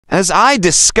As I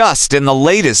discussed in the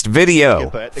latest video,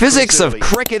 physics of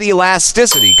cricket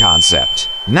elasticity concept.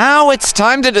 Now it's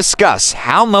time to discuss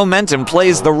how momentum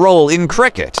plays the role in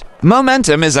cricket.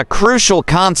 Momentum is a crucial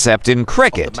concept in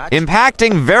cricket,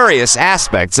 impacting various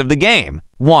aspects of the game.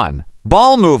 1.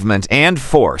 Ball movement and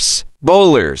force.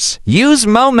 Bowlers use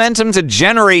momentum to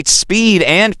generate speed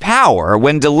and power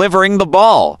when delivering the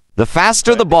ball. The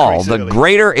faster the ball, the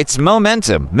greater its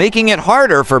momentum, making it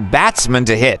harder for batsmen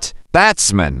to hit.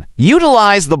 Batsmen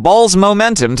utilize the ball's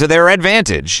momentum to their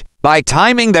advantage. By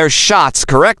timing their shots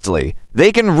correctly,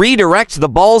 they can redirect the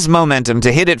ball's momentum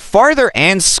to hit it farther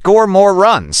and score more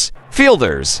runs.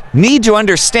 Fielders need to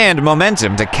understand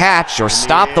momentum to catch or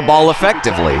stop the ball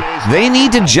effectively. They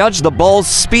need to judge the ball's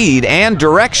speed and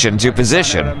direction to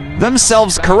position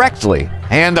themselves correctly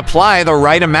and apply the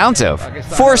right amount of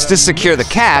force to secure the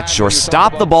catch or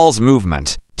stop the ball's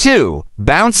movement. 2.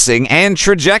 Bouncing and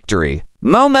trajectory.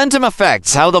 Momentum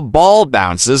affects how the ball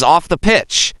bounces off the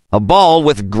pitch. A ball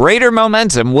with greater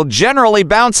momentum will generally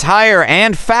bounce higher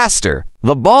and faster.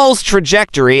 The ball's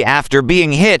trajectory after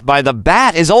being hit by the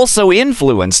bat is also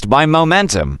influenced by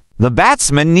momentum. The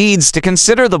batsman needs to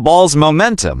consider the ball's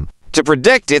momentum to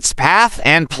predict its path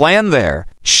and plan their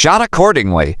shot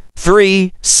accordingly.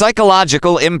 3.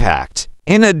 Psychological impact.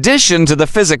 In addition to the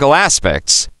physical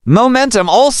aspects, momentum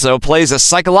also plays a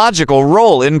psychological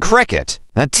role in cricket.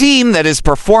 A team that is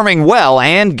performing well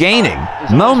and gaining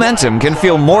momentum can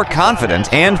feel more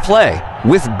confident and play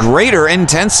with greater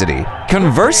intensity.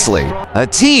 Conversely, a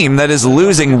team that is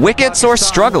losing wickets or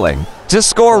struggling to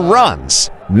score runs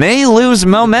may lose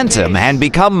momentum and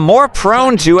become more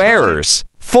prone to errors.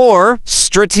 4.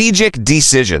 Strategic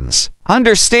decisions.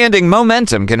 Understanding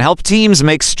momentum can help teams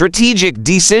make strategic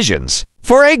decisions.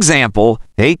 For example,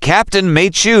 a captain may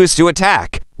choose to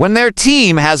attack when their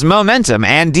team has momentum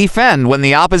and defend when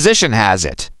the opposition has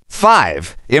it.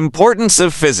 5. Importance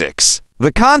of physics.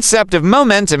 The concept of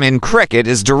momentum in cricket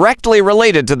is directly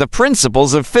related to the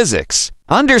principles of physics.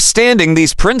 Understanding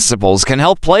these principles can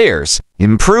help players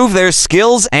improve their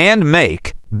skills and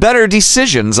make better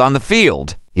decisions on the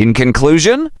field. In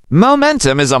conclusion,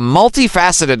 momentum is a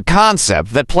multifaceted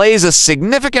concept that plays a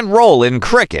significant role in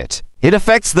cricket. It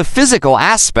affects the physical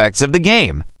aspects of the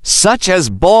game, such as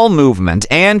ball movement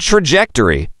and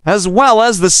trajectory, as well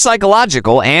as the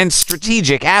psychological and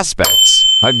strategic aspects.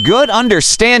 A good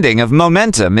understanding of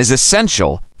momentum is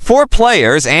essential for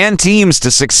players and teams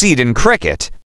to succeed in cricket.